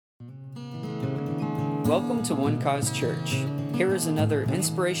Welcome to One Cause Church. Here is another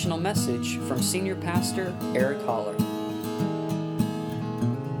inspirational message from Senior Pastor Eric Holler.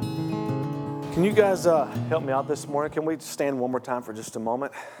 Can you guys help me out this morning? Can we stand one more time for just a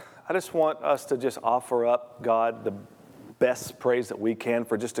moment? I just want us to just offer up God the best praise that we can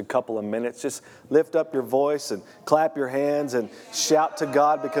for just a couple of minutes. Just lift up your voice and clap your hands and shout to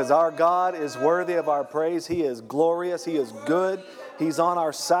God, because our God is worthy of our praise. He is glorious. He is good. He's on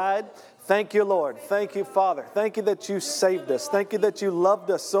our side. Thank you, Lord. Thank you, Father. Thank you that you saved us. Thank you that you loved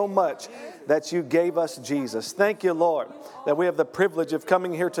us so much that you gave us Jesus. Thank you, Lord, that we have the privilege of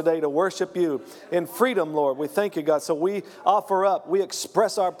coming here today to worship you in freedom, Lord. We thank you, God. So we offer up, we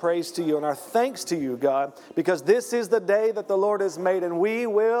express our praise to you and our thanks to you, God, because this is the day that the Lord has made, and we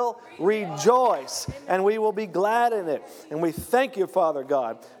will rejoice and we will be glad in it. And we thank you, Father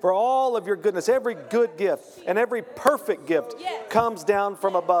God, for all of your goodness. Every good gift and every perfect gift comes down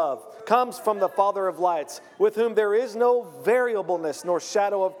from above, comes from the Father of lights, with whom there is no variableness nor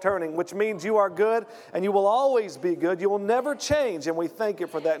shadow of turning, which means you are good and you will always be good. You will never change, and we thank you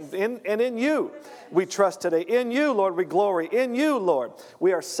for that. And in you we trust today. In you, Lord, we glory. In you, Lord,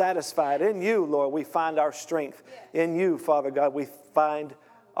 we are satisfied. In you, Lord, we find our strength. In you, Father God, we find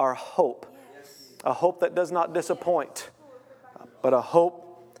our hope. A hope that does not disappoint, but a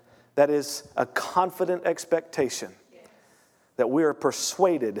hope that is a confident expectation, that we are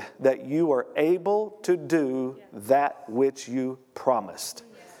persuaded that you are able to do that which you promised.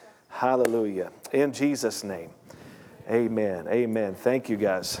 Hallelujah. In Jesus' name. Amen. Amen. Thank you,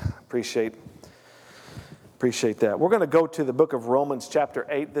 guys. Appreciate that. We're going to go to the book of Romans chapter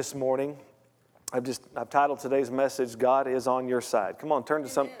 8 this morning. I've titled today's message, God is on your side. Come on, turn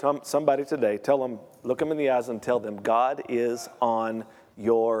to somebody today. Tell them, look them in the eyes and tell them, God is on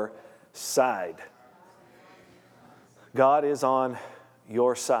your side. God is on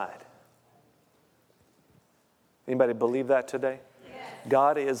your side. Anybody believe that today? Yes.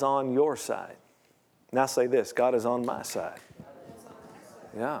 God is on your side. Now say this, God is on my side.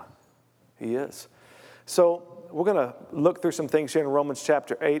 Yeah, He is. So we're going to look through some things here in Romans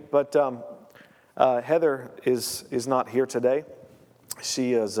chapter 8, but Heather is not here today.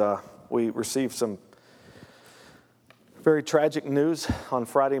 She is. We received some very tragic news on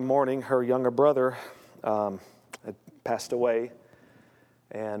Friday morning. Her younger brother had passed away,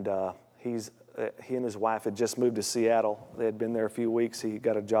 and he and his wife had just moved to Seattle. They had been there a few weeks. He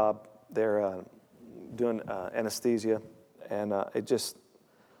got a job there doing anesthesia, and it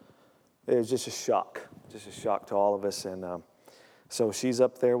was just a shock to all of us. And so she's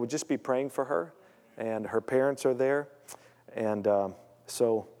up there. We'll just be praying for her, and her parents are there, and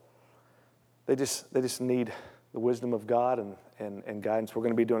so they just need the wisdom of God and guidance. We're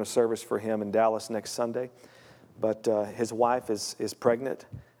going to be doing a service for him in Dallas next Sunday. But his wife is pregnant,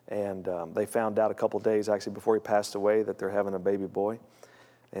 and they found out a couple days actually before he passed away that they're having a baby boy.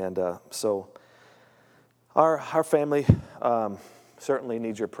 And so our family certainly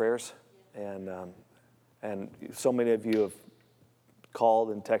needs your prayers, and so many of you have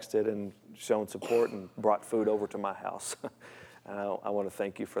called and texted and shown support and brought food over to my house. And I want to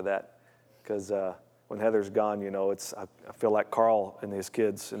thank you for that, because when Heather's gone, I feel like Carl and his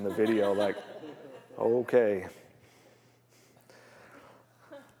kids in the video, like, okay.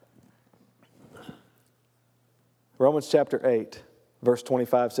 Romans chapter 8, verse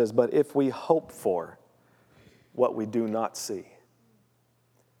 25 says, but if we hope for what we do not see,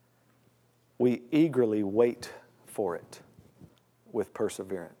 we eagerly wait for it with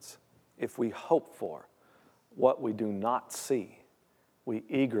perseverance. If we hope for what we do not see, we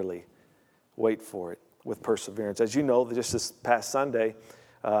eagerly wait for it with perseverance. As you know, just this past Sunday,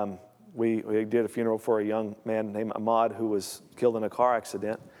 we did a funeral for a young man named Ahmad who was killed in a car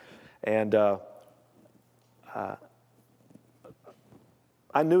accident. And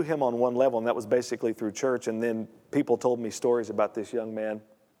I knew him on one level, and that was basically through church. And then people told me stories about this young man.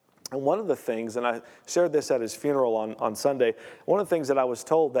 And one of the things, and I shared this at his funeral on Sunday, one of the things that I was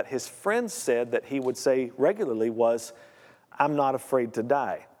told that his friends said that he would say regularly was, I'm not afraid to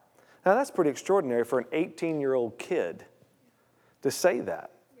die. Now that's pretty extraordinary for an 18-year-old kid to say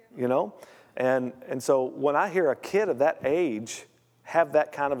that, And so when I hear a kid of that age have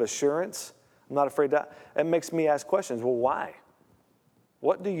that kind of assurance, I'm not afraid to die, it makes me ask questions. Well, why?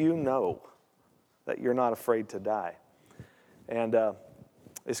 What do you know that you're not afraid to die? And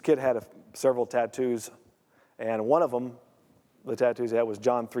this kid had several tattoos, and one of them, the tattoos he had, was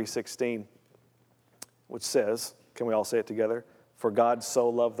John 3:16, which says, can we all say it together? For God so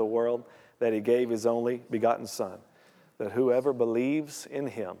loved the world that he gave his only begotten Son, that whoever believes in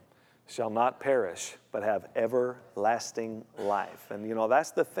him shall not perish, but have everlasting life. And,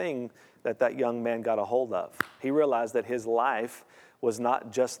 that's the thing that young man got a hold of. He realized that his life was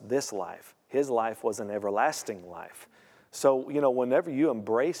not just this life. His life was an everlasting life. So, whenever you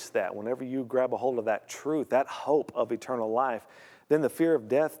embrace that, whenever you grab a hold of that truth, that hope of eternal life, then the fear of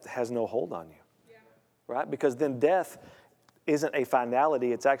death has no hold on you. Yeah. Right? Because then death isn't a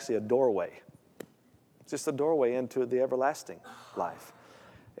finality, it's actually a doorway. It's just a doorway into the everlasting life.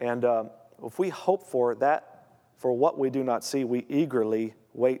 And if we hope for that, for what we do not see, we eagerly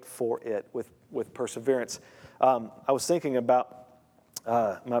wait for it with perseverance. I was thinking about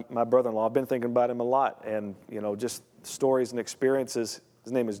my brother-in-law. I've been thinking about him a lot, and just stories and experiences.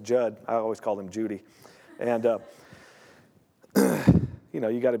 His name is Judd. I always call him Judy. And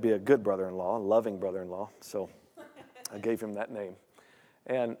you got to be a good brother-in-law, a loving brother-in-law. So I gave him that name.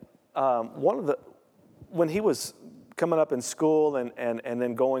 And when he was coming up in school and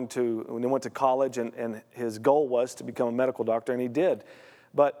then when he went to college, and his goal was to become a medical doctor, and he did.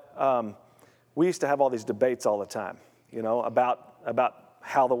 But we used to have all these debates all the time, about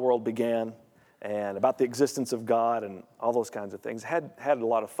how the world began and about the existence of God and all those kinds of things. Had a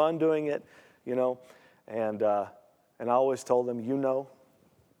lot of fun doing it, and I always told him,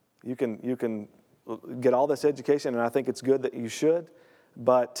 you can get all this education, and I think it's good that you should,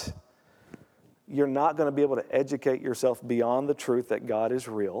 but you're not going to be able to educate yourself beyond the truth that God is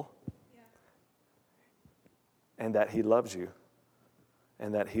real, and that He loves you,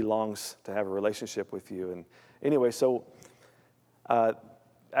 and that He longs to have a relationship with you. And anyway, so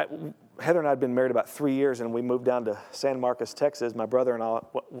Heather and I had been married about 3 years, and we moved down to San Marcos, Texas. My brother and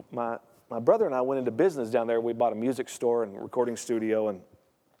I went into business down there. We bought a music store and recording studio, and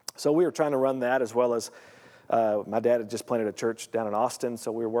so we were trying to run that, as well as my dad had just planted a church down in Austin,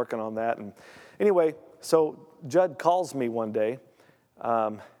 so we were working on that. And anyway, so Judd calls me one day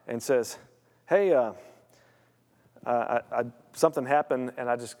and says, "Hey, something happened, and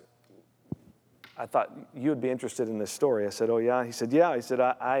I thought you would be interested in this story." I said, "Oh, yeah?" He said, "Yeah." He said,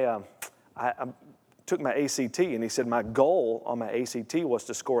 I took my ACT, and he said, my goal on my ACT was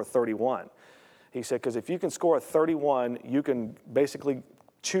to score a 31. He said, because if you can score a 31, you can basically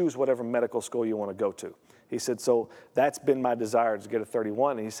choose whatever medical school you want to go to. He said, so that's been my desire, to get a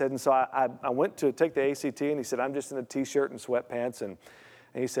 31. And he said, and so I went to take the ACT, and he said, I'm just in a T-shirt and sweatpants. And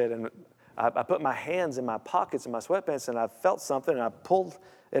he said, and I put my hands in my pockets in my sweatpants, and I felt something, and I pulled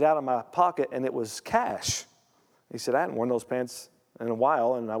it out of my pocket, and it was cash. He said, I hadn't worn those pants in a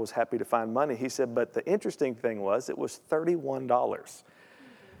while, and I was happy to find money. He said, but the interesting thing was, it was $31.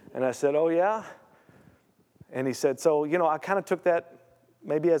 And I said, oh, yeah? And he said, so, I kind of took that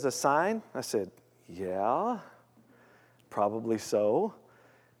maybe as a sign. I said, yeah, probably so.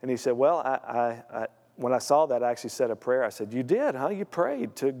 And he said, well, I when I saw that, I actually said a prayer. I said, you did, huh? You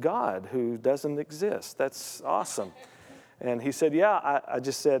prayed to God who doesn't exist. That's awesome. And he said, yeah. I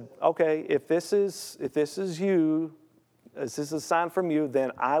just said, okay, if this is you, if this is a sign from you,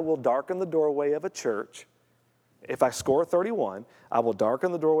 then I will darken the doorway of a church. If I score 31, I will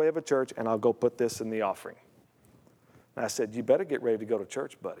darken the doorway of a church, and I'll go put this in the offering. And I said, you better get ready to go to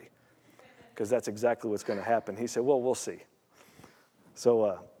church, buddy, because that's exactly what's going to happen. He said, well, we'll see.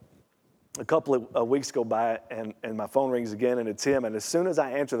 So a couple of weeks go by, and my phone rings again, and it's him. And as soon as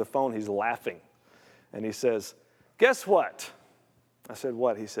I answer the phone, he's laughing. And he says, guess what? I said,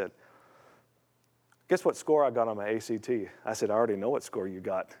 what? He said, guess what score I got on my ACT? I said, I already know what score you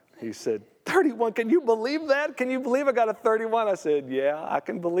got. He said, 31. Can you believe that? Can you believe I got a 31? I said, yeah, I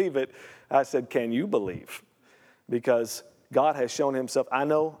can believe it. I said, can you believe? Because God has shown himself. I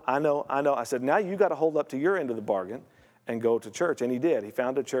know. I said, now you got to hold up to your end of the bargain and go to church. And he did. He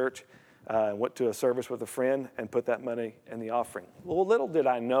found a church, went to a service with a friend, and put that money in the offering. Well, little did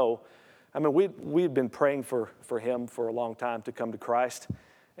I know. I mean, we'd been praying for him for a long time to come to Christ.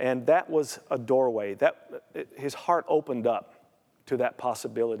 And that was a doorway. His heart opened up to that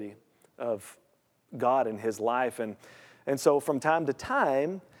possibility of God in his life. And so from time to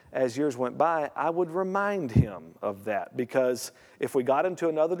time, as years went by, I would remind him of that, because if we got into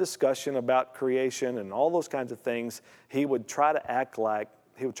another discussion about creation and all those kinds of things, he would try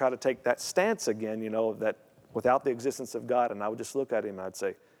to take that stance again, that without the existence of God. And I would just look at him and I'd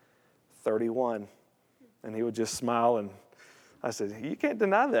say, 31. And he would just smile, and I said, you can't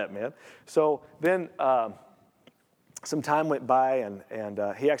deny that, man. So then some time went by, and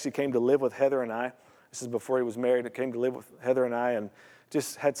he actually came to live with Heather and I. This is before he was married. He came to live with Heather and I, and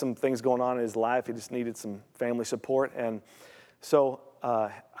just had some things going on in his life. He just needed some family support. And so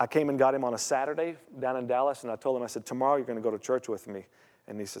I came and got him on a Saturday down in Dallas, and I told him, I said, tomorrow you're going to go to church with me.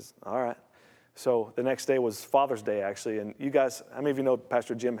 And he says, all right. So the next day was Father's Day, actually. And you guys, how many of you know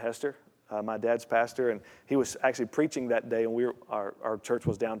Pastor Jim Hester? My dad's pastor, and he was actually preaching that day, and our church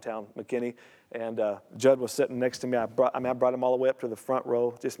was downtown McKinney, and Judd was sitting next to me. I brought him all the way up to the front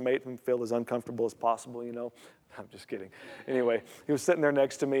row, just made him feel as uncomfortable as possible, you know. I'm just kidding. Anyway, he was sitting there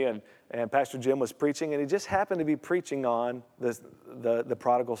next to me, and Pastor Jim was preaching, and he just happened to be preaching on the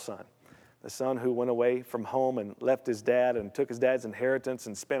prodigal son, the son who went away from home and left his dad and took his dad's inheritance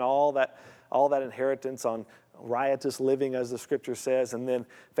and spent all that inheritance on riotous living, as the scripture says, and then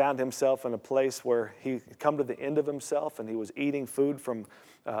found himself in a place where he come to the end of himself, and he was eating food from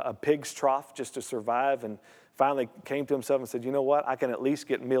a pig's trough just to survive, and finally came to himself and said, you know what, I can at least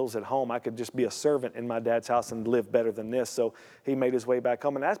get meals at home. I could just be a servant in my dad's house and live better than this. So he made his way back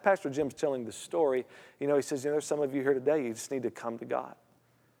home. And as Pastor Jim's telling the story, you know, he says, you know, there's some of you here today, you just need to come to God.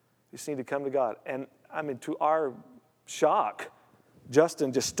 You just need to come to God. And I mean, to our shock,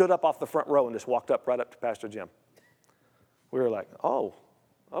 Justin just stood up off the front row and just walked up right up to Pastor Jim. We were like, oh,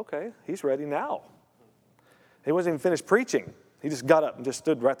 okay, he's ready now. He wasn't even finished preaching. He just got up and just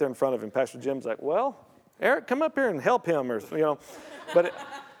stood right there in front of him. Pastor Jim's like, well, Eric, come up here and help him, or, you know. But,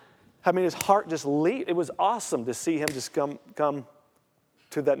 his heart just leaped. It was awesome to see him just come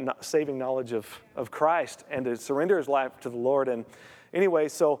to that saving knowledge of Christ and to surrender his life to the Lord. And anyway,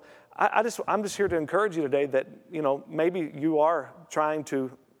 so I'm just here to encourage you today that, you know, maybe you are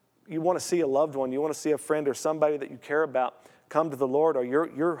you want to see a loved one, you want to see a friend or somebody that you care about come to the Lord, or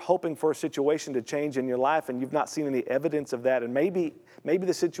you're hoping for a situation to change in your life and you've not seen any evidence of that. And maybe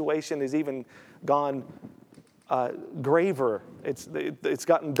the situation has even gone graver. It's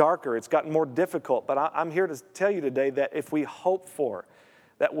gotten darker. It's gotten more difficult. But I'm here to tell you today that if we hope for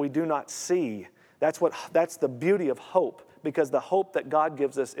that we do not see, that's the beauty of hope, because the hope that God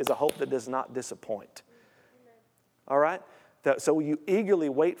gives us is a hope that does not disappoint. All right? So you eagerly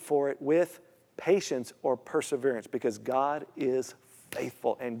wait for it with patience or perseverance, because God is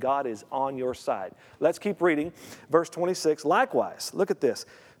faithful and God is on your side. Let's keep reading. Verse 26, likewise, look at this.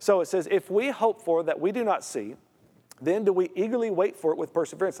 So it says, if we hope for that we do not see, then do we eagerly wait for it with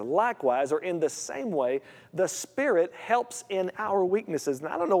perseverance. Likewise, or in the same way, the Spirit helps in our weaknesses. And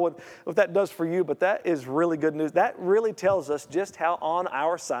I don't know what that does for you, but that is really good news. That really tells us just how on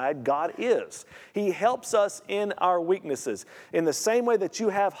our side God is. He helps us in our weaknesses. In the same way that you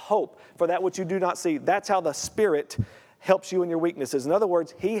have hope for that which you do not see, that's how the Spirit helps you in your weaknesses. In other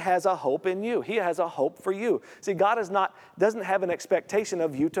words, He has a hope in you. He has a hope for you. See, God doesn't have an expectation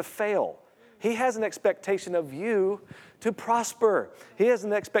of you to fail. He has an expectation of you to prosper. He has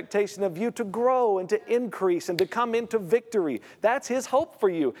an expectation of you to grow and to increase and to come into victory. That's His hope for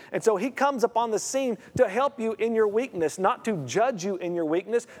you. And so He comes upon the scene to help you in your weakness, not to judge you in your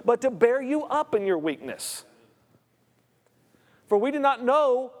weakness, but to bear you up in your weakness. For we do not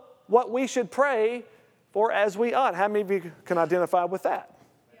know what we should pray for as we ought. How many of you can identify with that?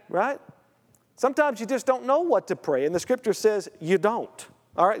 Right? Sometimes you just don't know what to pray, and the Scripture says you don't.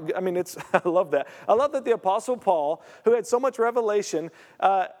 All right, I love that. I love that the Apostle Paul, who had so much revelation,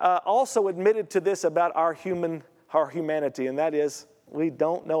 also admitted to this about our humanity, and that is, we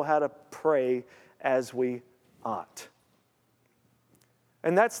don't know how to pray as we ought.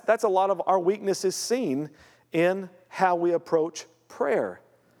 And that's a lot of our weakness is seen in how we approach prayer.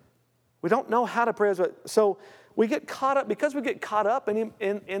 We don't know how to pray as we ought. So we get caught up in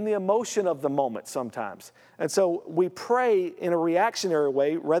the emotion of the moment sometimes. And so we pray in a reactionary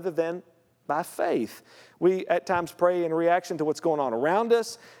way rather than by faith. We at times pray in reaction to what's going on around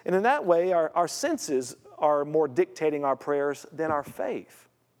us. And in that way, our senses are more dictating our prayers than our faith.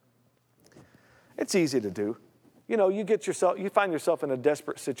 It's easy to do. You know, you find yourself in a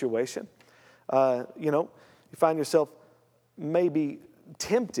desperate situation. You find yourself maybe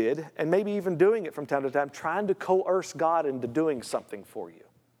tempted, and maybe even doing it from time to time, trying to coerce God into doing something for you.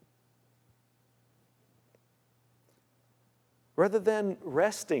 Rather than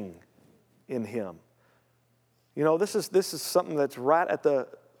resting in Him. You know, this is something that's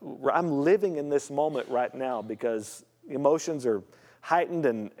I'm living in this moment right now because emotions are heightened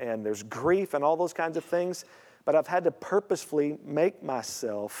and there's grief and all those kinds of things, but I've had to purposefully make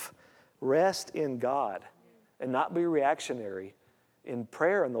myself rest in God and not be reactionary in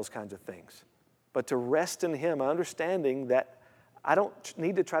prayer and those kinds of things, but to rest in Him, understanding that I don't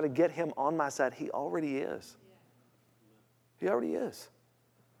need to try to get Him on my side. He already is. He already is.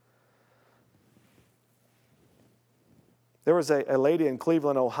 There was a lady in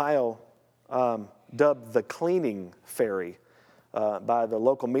Cleveland, Ohio, dubbed the cleaning fairy by the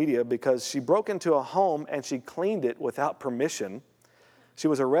local media because she broke into a home and she cleaned it without permission. She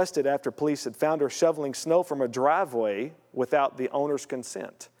was arrested after police had found her shoveling snow from a driveway without the owner's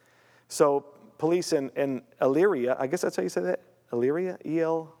consent. So police in Elyria. I guess that's how you say that? Elyria?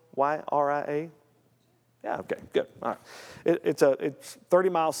 Elyria? Yeah, okay, good. All right. It's 30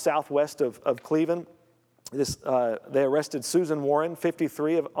 miles southwest of Cleveland. They arrested Susan Warren,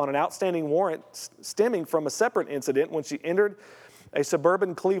 53, on an outstanding warrant stemming from a separate incident when she entered a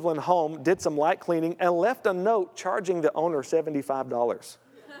suburban Cleveland home, did some light cleaning, and left a note charging the owner $75.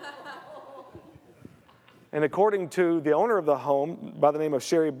 And according to the owner of the home, by the name of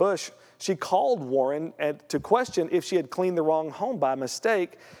Sherry Bush, she called Warren to question if she had cleaned the wrong home by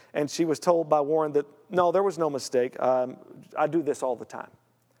mistake, and she was told by Warren that, no, there was no mistake. I do this all the time.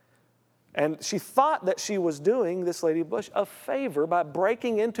 And she thought that she was doing this lady Bush a favor by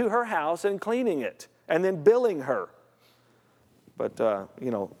breaking into her house and cleaning it and then billing her. But, the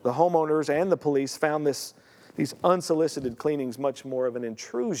homeowners and the police found these unsolicited cleanings much more of an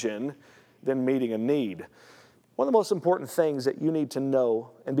intrusion than meeting a need. One of the most important things that you need to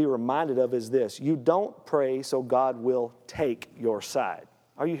know and be reminded of is this: you don't pray so God will take your side.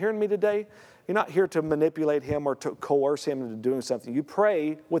 Are you hearing me today? You're not here to manipulate him or to coerce him into doing something. You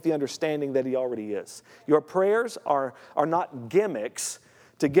pray with the understanding that he already is. Your prayers are not gimmicks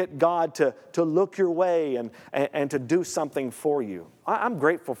to get God to look your way and to do something for you. I'm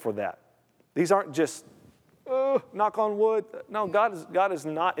grateful for that. These aren't just, knock on wood. No, God is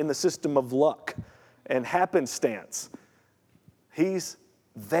not in the system of luck and happenstance. He's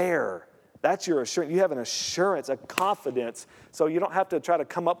there. That's your assurance. You have an assurance, a confidence, so you don't have to try to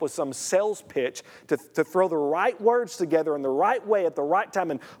come up with some sales pitch to throw the right words together in the right way at the right time,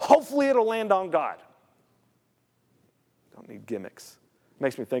 and hopefully it'll land on God. Don't need gimmicks.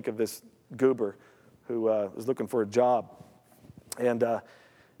 Makes me think of this goober who was looking for a job. And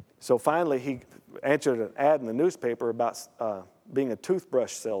so finally he answered an ad in the newspaper about being a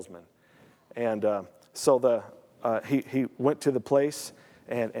toothbrush salesman. And so he went to the place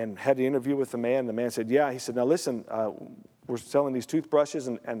and had an interview with the man. The man said, yeah. He said, now listen, we're selling these toothbrushes,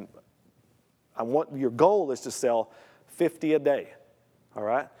 and I want, your goal is to sell 50 a day, all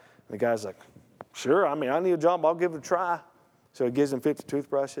right? And the guy's like, sure, I need a job, I'll give it a try. So he gives him 50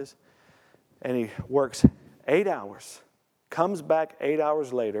 toothbrushes, and he works 8 hours, comes back 8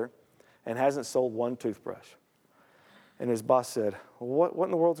 hours later, and hasn't sold one toothbrush. And his boss said, what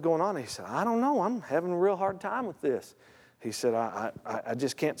in the world's going on? He said, I don't know, I'm having a real hard time with this. He said, I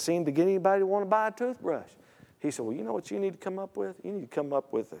just can't seem to get anybody to want to buy a toothbrush. He said, well, you know what you need to come up with? You need to come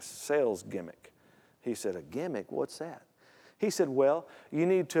up with a sales gimmick. He said, a gimmick? What's that? He said, well, you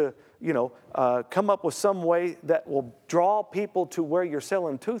need to, come up with some way that will draw people to where you're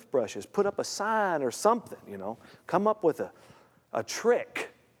selling toothbrushes. Put up a sign or something, Come up with a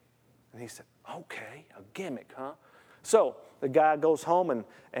trick. And he said, okay, a gimmick, huh? So the guy goes home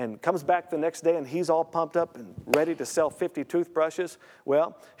and comes back the next day, and he's all pumped up and ready to sell 50 toothbrushes.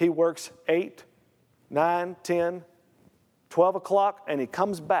 Well, he works 8, 9, 10, 12 o'clock, and he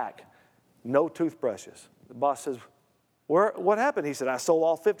comes back. No toothbrushes. The boss says, what happened? He said, I sold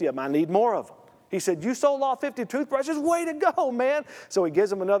all 50 of them. I need more of them. He said, you sold all 50 toothbrushes? Way to go, man. So he gives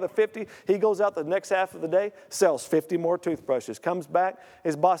him another 50. He goes out the next half of the day, sells 50 more toothbrushes, comes back.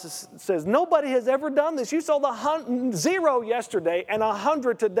 His boss says, nobody has ever done this. You sold 0 yesterday and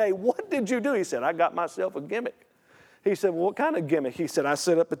 100 today. What did you do? He said, I got myself a gimmick. He said, well, what kind of gimmick? He said, I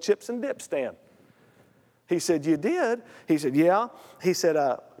set up a chips and dip stand. He said, you did? He said, yeah. He said,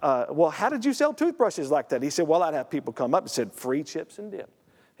 well, how did you sell toothbrushes like that? He said, well, I'd have people come up and said, free chips and dip.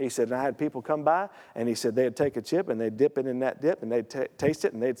 He said, and I had people come by, and he said they'd take a chip, and they'd dip it in that dip, and they'd taste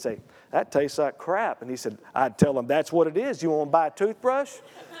it, and they'd say, that tastes like crap. And he said, I'd tell them, that's what it is. You want to buy a toothbrush?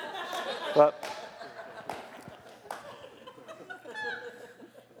 But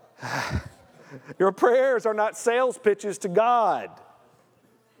your prayers are not sales pitches to God.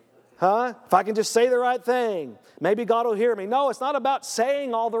 Huh? If I can just say the right thing, maybe God will hear me. No, it's not about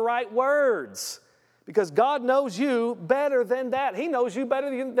saying all the right words. Because God knows you better than that. He knows you better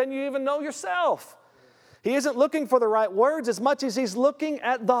than you even know yourself. He isn't looking for the right words as much as he's looking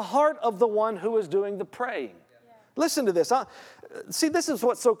at the heart of the one who is doing the praying. Yeah. Listen to this. See, this is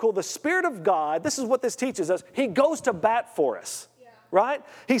what's so cool. The Spirit of God, this is what this teaches us. He goes to bat for us. Right?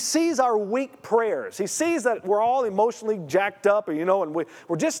 He sees our weak prayers. He sees that we're all emotionally jacked up, and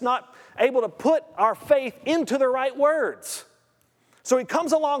we're just not able to put our faith into the right words. So he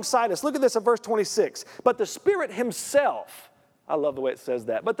comes alongside us. Look at this in verse 26. But the Spirit himself, I love the way it says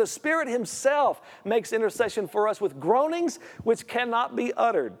that, but the Spirit himself makes intercession for us with groanings which cannot be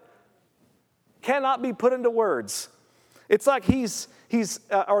uttered, cannot be put into words. It's like he's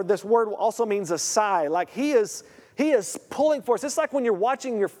or this word also means a sigh, like he is pulling for us. It's like when you're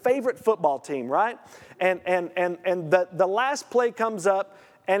watching your favorite football team, right? And the last play comes up,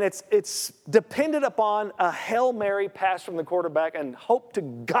 and it's dependent upon a Hail Mary pass from the quarterback and hope to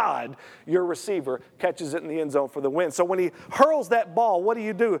God your receiver catches it in the end zone for the win. So when he hurls that ball, what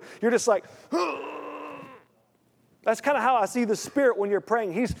do? You're just like, that's kind of how I see the Spirit when you're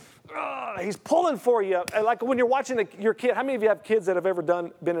praying. He's pulling for you. Like when you're watching your kid. How many of you have kids that have ever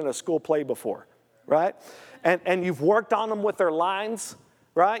been in a school play before, right? And you've worked on them with their lines,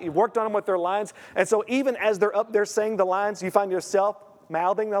 right? You've worked on them with their lines. And so even as they're up there saying the lines, you find yourself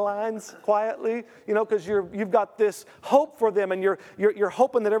mouthing the lines quietly, because you've got this hope for them, and you're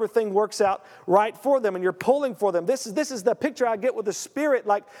hoping that everything works out right for them, and you're pulling for them. This is the picture I get with the Spirit.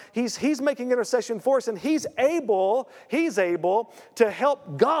 Like he's making intercession for us, and he's able to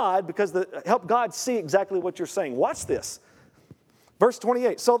help God help God see exactly what you're saying. Watch this, verse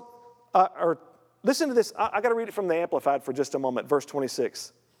 28. So, listen to this. I got to read it from the Amplified for just a moment. Verse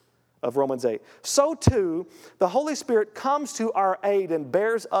 26. Of Romans 8. So too, the Holy Spirit comes to our aid and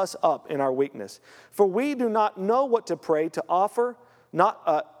bears us up in our weakness. For we do not know what to pray to offer,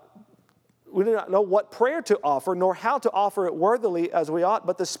 we do not know what prayer to offer, nor how to offer it worthily as we ought,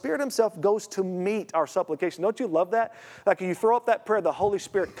 but the Spirit himself goes to meet our supplication. Don't you love that? Like you throw up that prayer, the Holy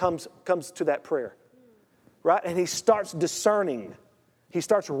Spirit comes to that prayer, right? And he starts discerning. He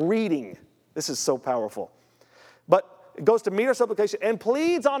starts reading. This is so powerful. But it goes to meet our supplication and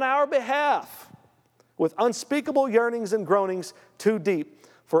pleads on our behalf with unspeakable yearnings and groanings too deep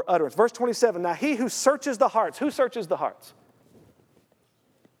for utterance. Verse 27, now he who searches the hearts. Who searches the hearts?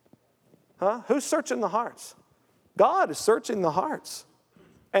 Who's searching the hearts? God is searching the hearts.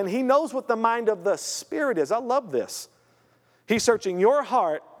 And he knows what the mind of the Spirit is. I love this. He's searching your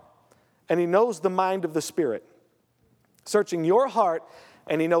heart, and he knows the mind of the Spirit. Searching your heart,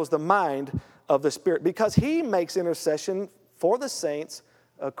 and he knows the mind of the Spirit, because he makes intercession for the saints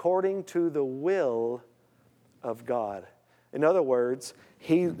according to the will of God. In other words,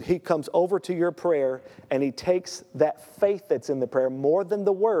 he comes over to your prayer and he takes that faith that's in the prayer more than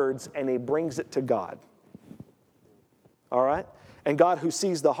the words and he brings it to God. All right? And God who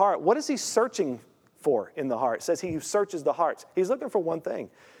sees the heart, what is he searching for in the heart? It says he who searches the hearts. He's looking for one thing.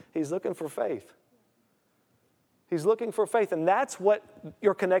 He's looking for faith. He's looking for faith, and that's what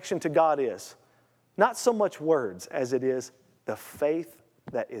your connection to God is. Not so much words as it is the faith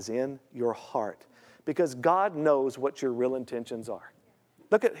that is in your heart. Because God knows what your real intentions are.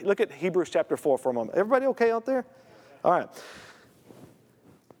 Look at Hebrews chapter 4 for a moment. Everybody okay out there? All right.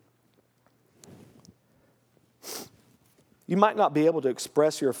 You might not be able to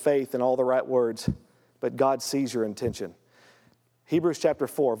express your faith in all the right words, but God sees your intention. Hebrews chapter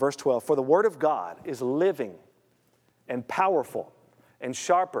 4, verse 12. For the word of God is living and powerful and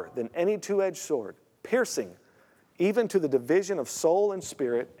sharper than any two-edged sword, piercing even to the division of soul and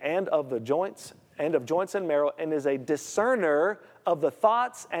spirit and of joints and marrow, and is a discerner of the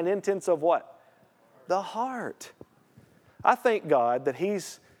thoughts and intents of what? The heart. I thank God that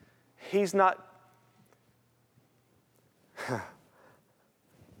He's not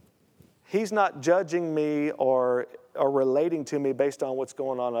He's not judging me or relating to me based on what's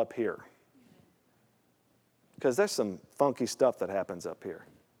going on up here. Because there's some funky stuff that happens up here.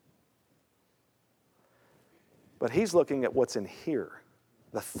 But He's looking at what's in here.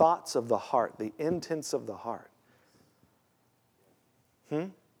 The thoughts of the heart, the intents of the heart.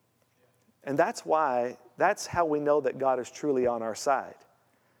 And that's how we know that God is truly on our side.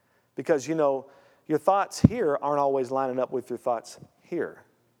 Because, your thoughts here aren't always lining up with your thoughts here.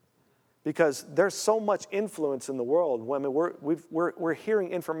 Because there's so much influence in the world. I mean, we're hearing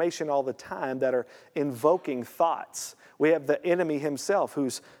information all the time that are invoking thoughts. We have the enemy himself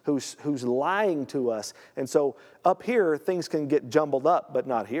who's lying to us. And so up here, things can get jumbled up, but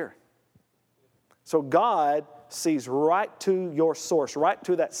not here. So God sees right to your source, right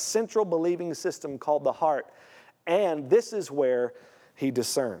to that central believing system called the heart. And this is where He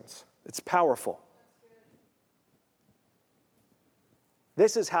discerns. It's powerful.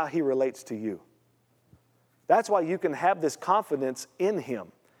 This is how He relates to you. That's why you can have this confidence in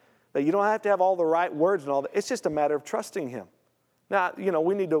Him. That you don't have to have all the right words and all that. It's just a matter of trusting Him. Now,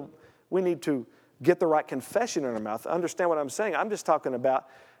 we need to get the right confession in our mouth. Understand what I'm saying? I'm just talking about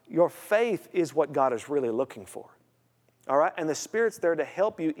your faith is what God is really looking for. All right? And the Spirit's there to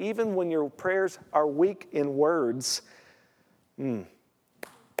help you even when your prayers are weak in words.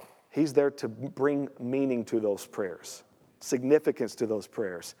 He's there to bring meaning to those prayers. Significance to those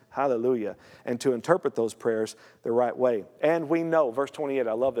prayers. Hallelujah. And to interpret those prayers the right way. And we know, verse 28,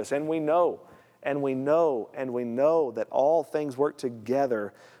 I love this. And we know that all things work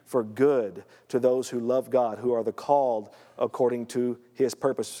together for good to those who love God, who are the called according to His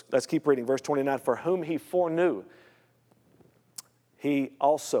purpose. Let's keep reading. Verse 29, for whom He foreknew, he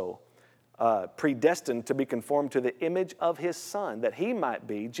also predestined to be conformed to the image of his Son, that he might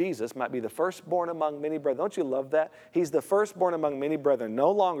be, Jesus, might be the firstborn among many brethren. Don't you love that? He's the firstborn among many brethren. No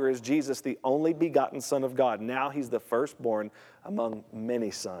longer is Jesus the only begotten Son of God. Now he's the firstborn among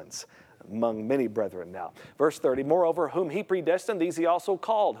many sons, among many brethren now. Verse 30, moreover, whom he predestined, these he also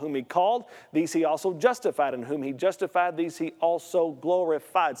called. Whom he called, these he also justified. And whom he justified, these he also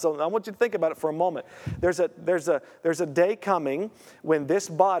glorified. So I want you to think about it for a moment. There's a day coming when this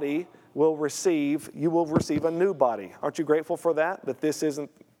body you will receive a new body. Aren't you grateful for that? That this isn't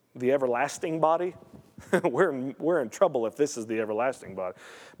the everlasting body? We're in trouble if this is the everlasting body.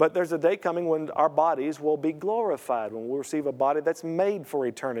 But there's a day coming when our bodies will be glorified, when we'll receive a body that's made for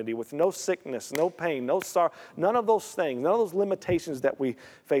eternity with no sickness, no pain, no sorrow, none of those things, none of those limitations that we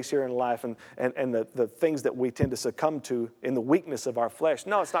face here in life and the things that we tend to succumb to in the weakness of our flesh.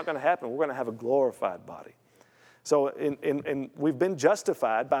 No, it's not going to happen. We're going to have a glorified body. So we've been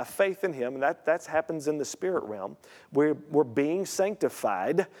justified by faith in him, and that happens in the spirit realm. We're being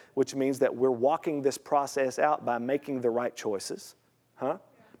sanctified, which means that we're walking this process out by making the right choices,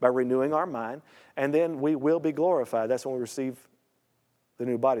 by renewing our mind, and then we will be glorified. That's when we receive the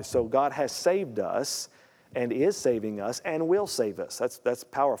new body. So God has saved us and is saving us and will save us. That's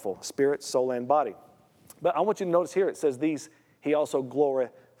powerful, spirit, soul, and body. But I want you to notice here it says these he also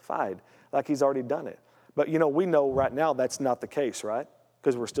glorified, like he's already done it. But, we know right now that's not the case, right?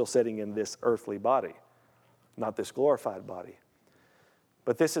 Because we're still sitting in this earthly body, not this glorified body.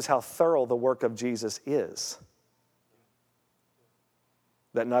 But this is how thorough the work of Jesus is.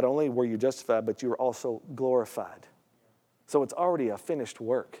 That not only were you justified, but you were also glorified. So it's already a finished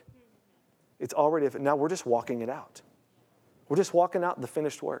work. Now we're just walking it out. We're just walking out the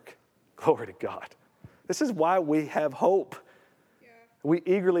finished work. Glory to God. This is why we have hope. We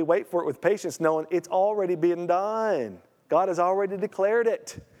eagerly wait for it with patience, knowing it's already been done. God has already declared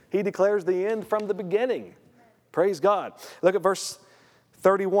it. He declares the end from the beginning. Praise God. Look at verse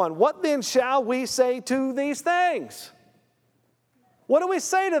 31. What then shall we say to these things? What do we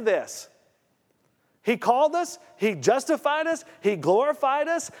say to this? He called us. He justified us. He glorified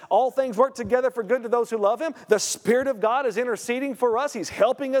us. All things work together for good to those who love him. The Spirit of God is interceding for us. He's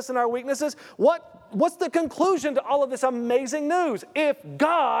helping us in our weaknesses. What's the conclusion to all of this amazing news? If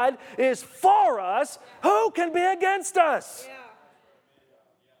God is for us, who can be against us?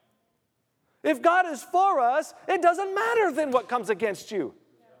 If God is for us, it doesn't matter then what comes against you.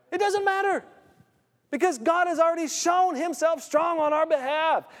 It doesn't matter. Because God has already shown himself strong on our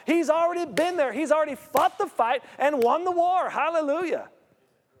behalf. He's already been there. He's already fought the fight and won the war. Hallelujah.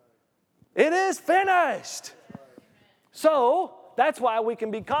 It is finished. So that's why we can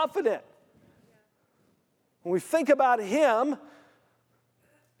be confident. When we think about him,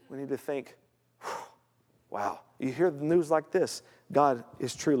 we need to think, wow, you hear the news like this, God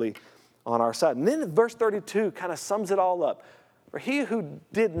is truly on our side. And then verse 32 kind of sums it all up. For he who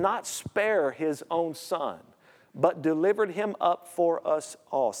did not spare his own son, but delivered him up for us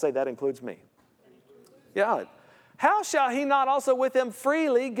all. Say, that includes me. Yeah. How shall he not also with him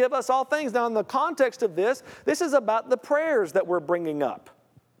freely give us all things? Now, in the context of this is about the prayers that we're bringing up.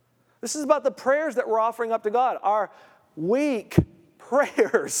 This is about the prayers that we're offering up to God. Our weak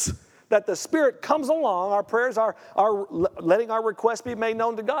prayers that the Spirit comes along. Our prayers are letting our requests be made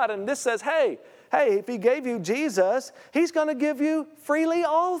known to God. And this says, hey, if he gave you Jesus, he's going to give you freely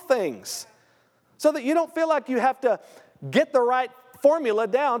all things. So that you don't feel like you have to get the right formula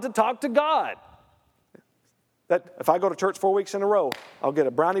down to talk to God. That if I go to church 4 weeks in a row, I'll get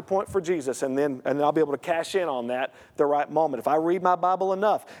a brownie point for Jesus, and then I'll be able to cash in on that the right moment. If I read my Bible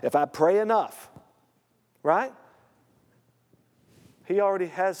enough, if I pray enough, right? He already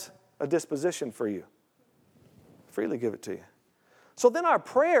has a disposition for you. Freely give it to you. So then our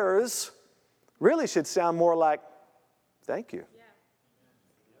prayers really should sound more like, thank you.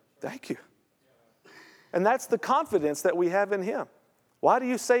 Thank you. And that's the confidence that we have in him. Why do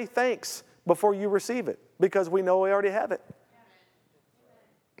you say thanks before you receive it? Because we know we already have it.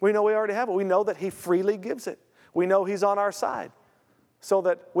 We know we already have it. We know that he freely gives it. We know he's on our side. So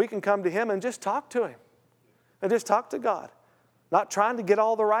that we can come to him and just talk to him. And just talk to God. Not trying to get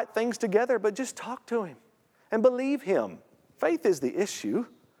all the right things together, but just talk to him. And believe him. Faith is the issue.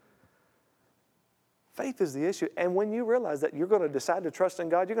 Faith is the issue. And when you realize that you're going to decide to trust in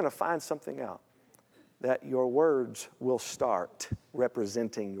God, you're going to find something out. That your words will start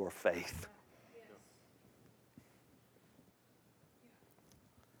representing your faith.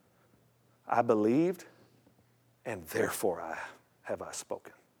 I believed, and therefore have I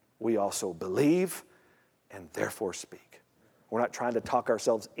spoken. We also believe, and therefore speak. We're not trying to talk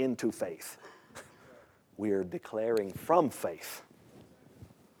ourselves into faith. We are declaring from faith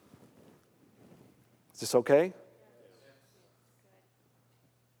this okay?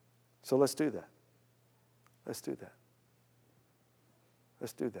 So let's do that. Let's do that.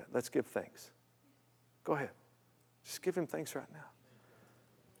 Let's do that. Let's give thanks. Go ahead. Just give him thanks right now.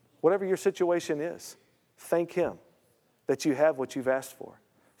 Whatever your situation is, thank him that you have what you've asked for.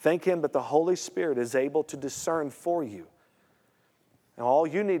 Thank him that the Holy Spirit is able to discern for you. And all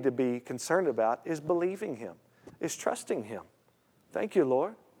you need to be concerned about is believing him, is trusting him. Thank you,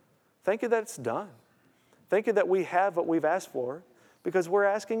 Lord. Thank you that it's done. Thank you that we have what we've asked for because we're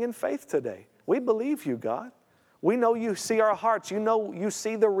asking in faith today. We believe you, God. We know you see our hearts. You know you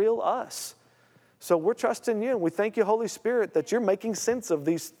see the real us. So we're trusting you, and we thank you, Holy Spirit, that you're making sense of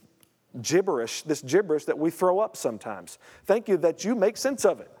this gibberish that we throw up sometimes. Thank you that you make sense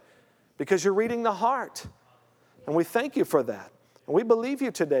of it because you're reading the heart. And we thank you for that. And we believe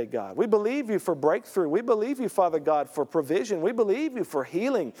you today, God. We believe you for breakthrough. We believe you, Father God, for provision. We believe you for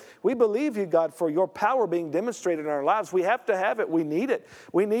healing. We believe you, God, for your power being demonstrated in our lives. We have to have it. We need it.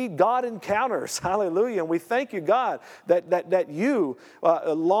 We need God encounters. Hallelujah. And we thank you, God, that you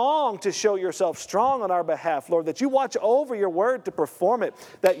long to show yourself strong on our behalf, Lord, that you watch over your word to perform it,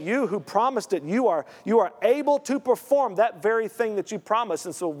 that you who promised it, you are able to perform that very thing that you promised.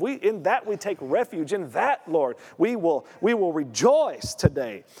 And so in that we take refuge. In that, Lord, we will rejoice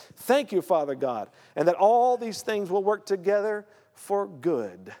today. Thank you, Father God, and that all these things will work together for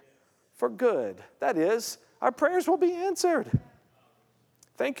good. For good. That is, our prayers will be answered.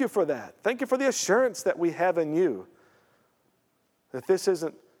 Thank you for that. Thank you for the assurance that we have in you. That this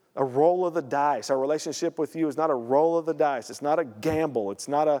isn't a roll of the dice. Our relationship with you is not a roll of the dice. It's not a gamble. It's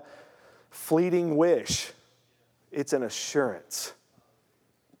not a fleeting wish. It's an assurance.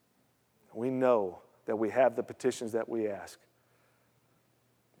 We know that we have the petitions that we ask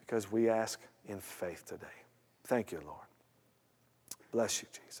because we ask in faith today. Thank you, Lord. Bless you,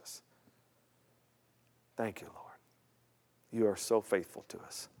 Jesus. Thank you, Lord. You are so faithful to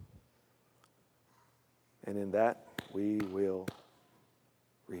us. And in that, we will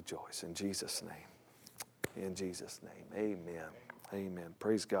rejoice. In Jesus' name. In Jesus' name. Amen. Amen.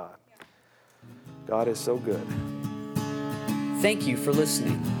 Praise God. God is so good. Thank you for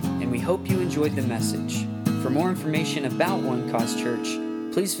listening, and we hope you enjoyed the message. For more information about One Cause Church,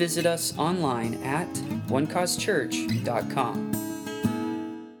 please visit us online at onecausechurch.com.